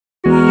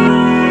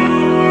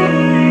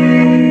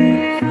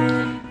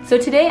So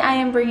today I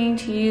am bringing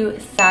to you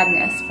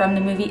Sadness from the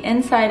movie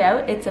Inside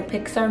Out. It's a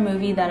Pixar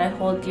movie that I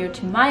hold dear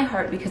to my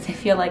heart because I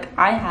feel like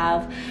I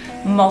have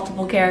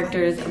multiple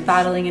characters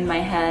battling in my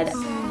head.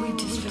 Oh, we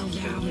just fell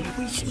down.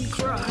 We shouldn't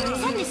cry.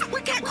 Sadness,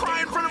 we can't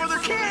cry in front of other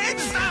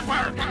kids! Stop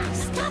her!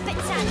 Stop it,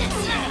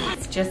 Sadness!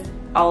 It's just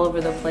all over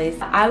the place.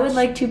 I would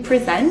like to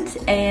present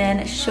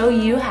and show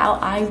you how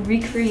I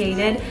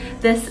recreated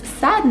this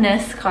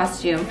Sadness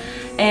costume.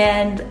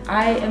 And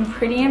I am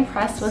pretty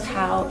impressed with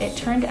how it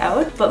turned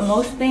out, but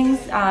most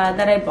things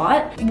that I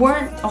bought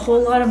weren't a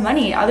whole lot of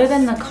money. Other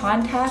than the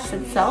contacts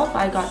itself,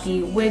 I got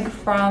the wig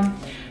from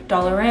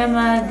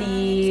Dollarama,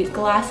 the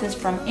glasses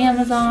from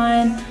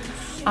Amazon,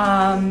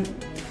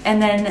 and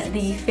then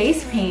the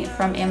face paint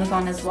from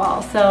Amazon as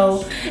well.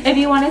 So if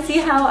you want to see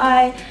how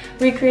I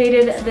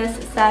recreated this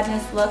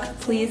Sadness look,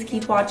 please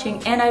keep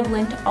watching, and I've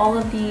linked all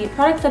of the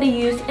products that I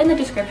used in the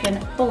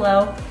description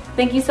below.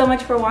 Thank you so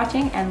much for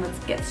watching, and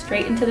let's get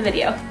straight into the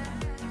video.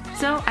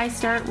 So I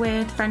start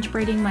with French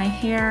braiding my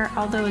hair.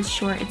 Although it's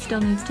short, it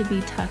still needs to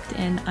be tucked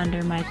in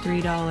under my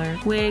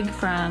 $3 wig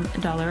from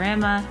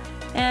Dollarama,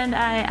 and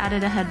I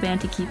added a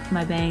headband to keep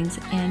my bangs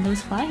and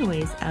those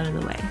flyaways out of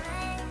the way.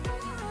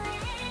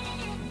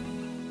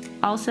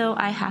 Also,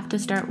 I have to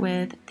start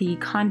with the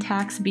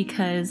contacts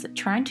because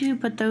trying to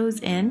put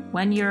those in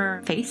when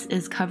your face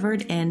is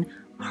covered in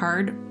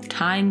hard,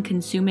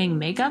 time-consuming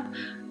makeup,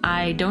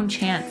 I don't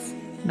chance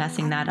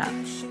messing that up.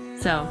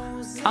 So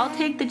I'll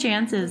take the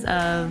chances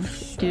of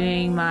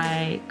doing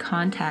my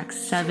contacts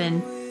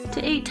 7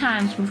 to 8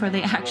 times before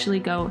they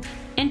actually go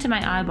into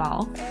my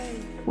eyeball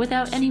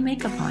without any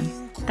makeup on.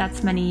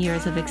 That's many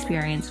years of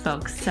experience,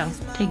 folks, so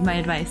take my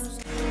advice.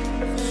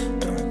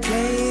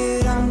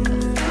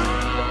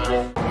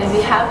 If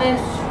you haven't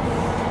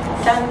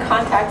done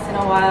contacts in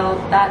a while,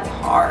 that's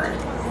hard.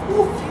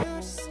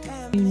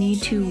 You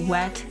need to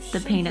wet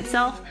the paint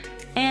itself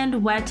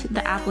and wet the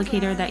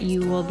applicator that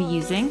you will be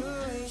using.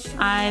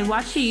 I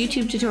watched a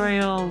YouTube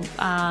tutorial,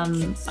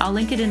 I'll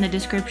link it in the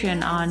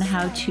description, on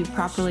how to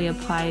properly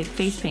apply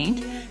face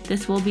paint.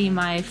 This will be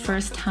my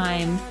first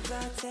time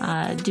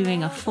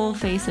doing a full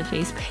face of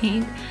face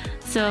paint.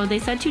 So they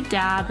said to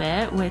dab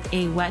it with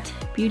a wet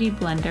beauty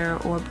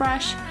blender or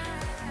brush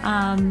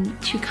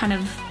to kind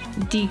of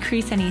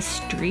decrease any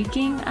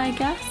streaking, I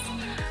guess.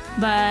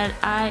 But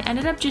I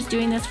ended up just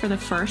doing this for the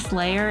first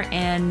layer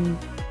and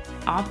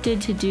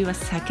opted to do a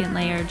second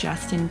layer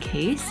just in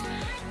case.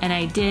 And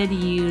I did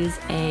use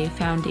a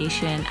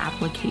foundation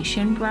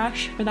application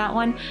brush for that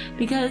one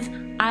because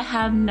I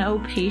have no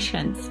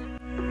patience.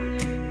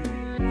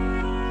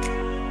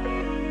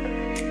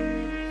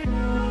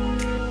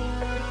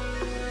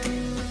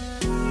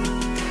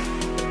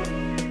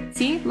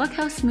 See, look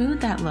how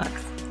smooth that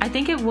looks. I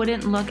think it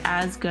wouldn't look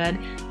as good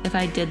if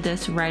I did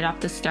this right off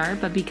the start,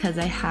 but because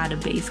I had a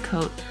base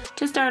coat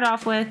to start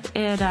off with,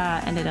 it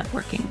ended up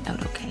working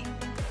out okay.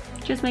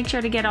 Just make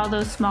sure to get all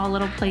those small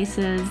little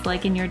places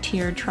like in your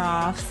tear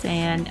troughs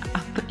and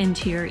up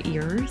into your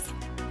ears,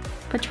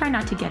 but try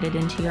not to get it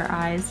into your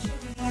eyes.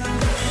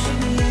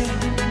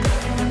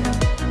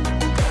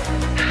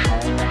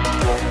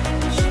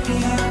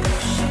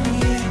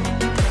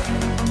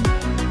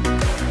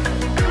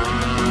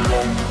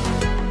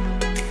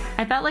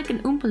 I felt like an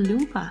Oompa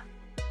Loompa.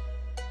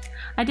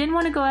 I didn't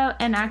want to go out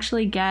and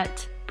actually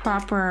get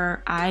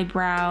proper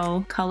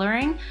eyebrow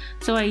coloring,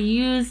 so I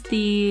used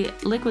the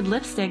liquid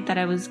lipstick that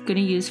I was going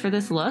to use for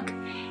this look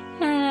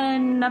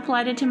and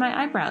applied it to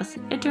my eyebrows.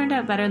 It turned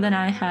out better than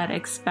I had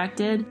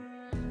expected.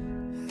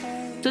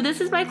 So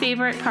this is my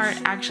favorite part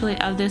actually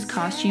of this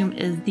costume,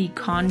 is the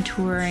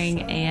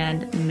contouring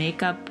and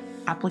makeup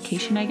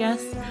application, I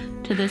guess,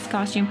 to this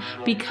costume,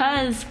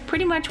 because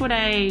pretty much what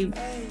I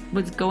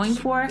was going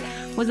for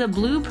was a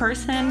blue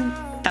person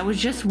that was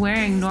just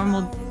wearing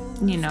normal,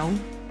 you know,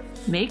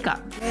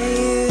 makeup.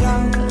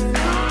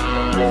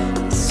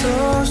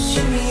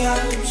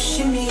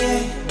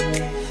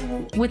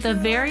 With a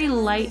very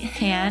light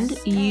hand,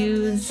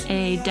 use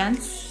a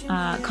dense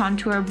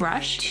contour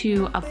brush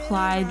to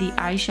apply the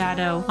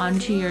eyeshadow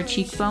onto your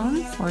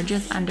cheekbones or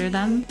just under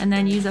them, and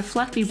then use a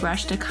fluffy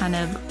brush to kind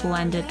of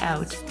blend it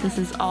out. This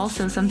is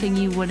also something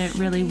you wouldn't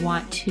really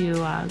want to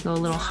go a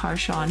little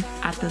harsh on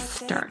at the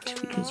start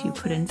because you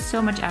put in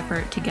so much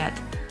effort to get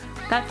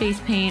that face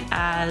paint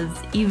as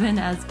even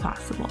as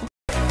possible.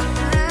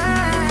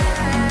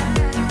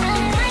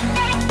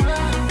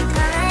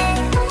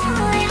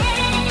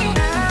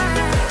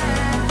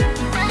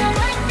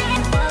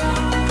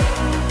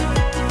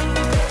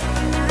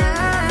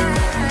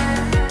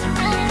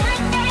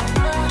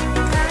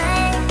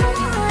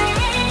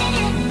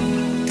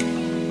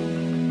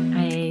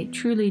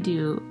 Truly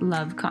do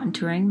love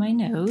contouring my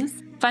nose.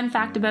 Fun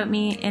fact about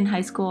me, in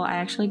high school I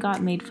actually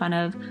got made fun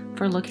of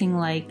for looking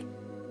like,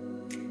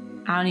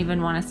 I don't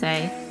even want to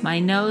say, my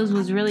nose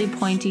was really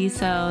pointy,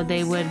 so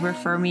they would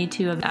refer me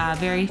to a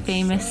very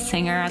famous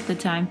singer at the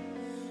time.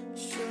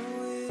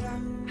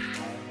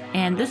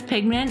 And this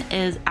pigment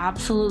is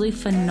absolutely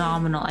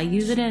phenomenal. I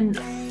use it in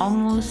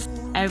almost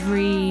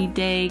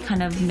everyday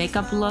kind of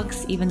makeup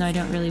looks, even though I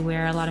don't really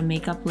wear a lot of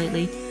makeup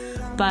lately.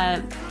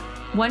 But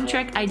one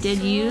trick I did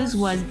use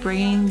was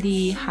bringing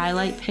the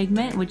highlight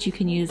pigment, which you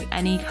can use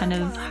any kind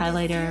of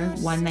highlighter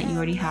one that you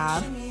already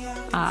have,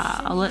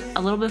 a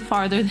little bit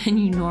farther than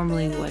you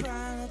normally would.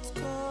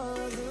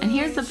 And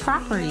here's the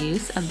proper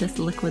use of this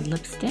liquid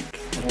lipstick.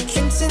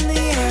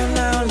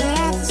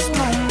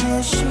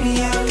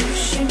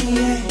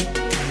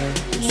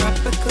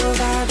 Tropical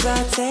vibes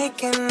are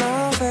taking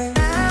over.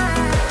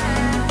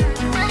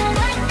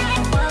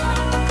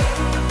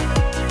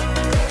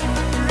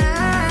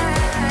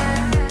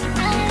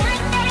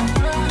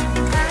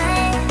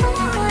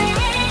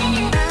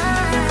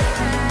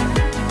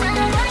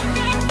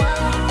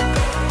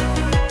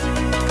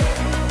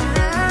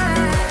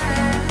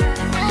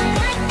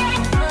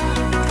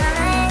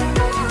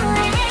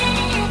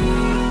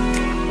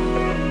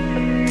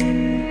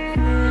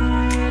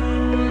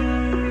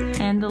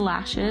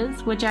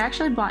 Lashes, which I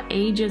actually bought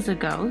ages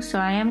ago, so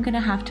I am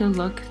gonna have to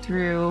look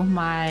through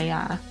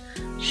my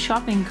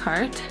shopping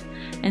cart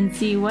and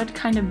see what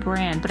kind of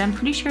brand, but I'm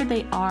pretty sure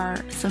they are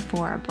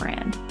Sephora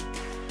brand.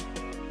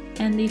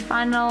 And the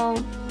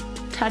final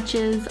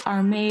touches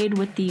are made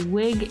with the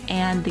wig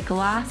and the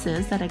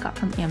glasses that I got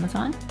from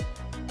Amazon.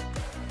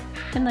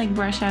 And like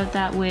brush out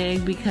that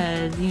wig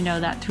because you know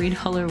that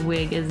 $3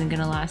 wig isn't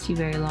gonna last you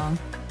very long.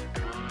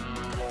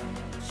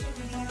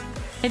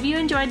 If you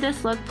enjoyed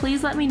this look,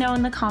 please let me know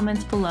in the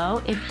comments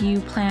below if you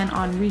plan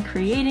on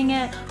recreating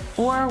it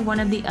or one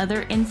of the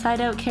other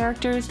Inside Out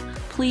characters.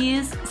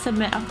 Please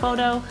submit a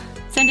photo,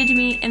 send it to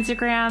me,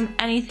 Instagram,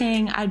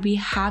 anything. I'd be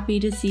happy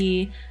to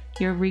see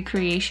your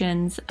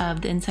recreations of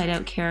the Inside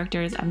Out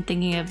characters. I'm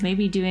thinking of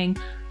maybe doing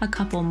a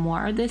couple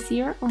more this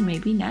year or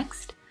maybe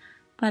next.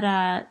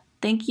 But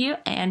thank you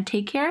and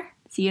take care.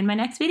 See you in my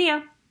next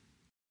video.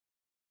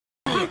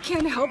 I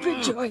can't help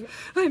it, Joy.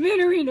 I'm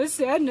entering a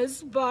sadness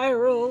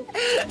spiral.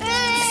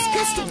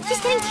 Disgusting.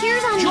 Just getting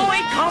tears on me. Joy,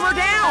 calm her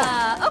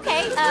down.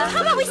 Okay.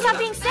 How about we stop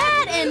being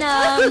sad and,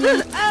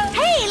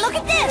 hey, look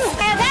at this.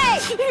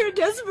 Hey. Your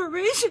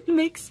desperation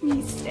makes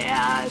me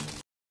sad.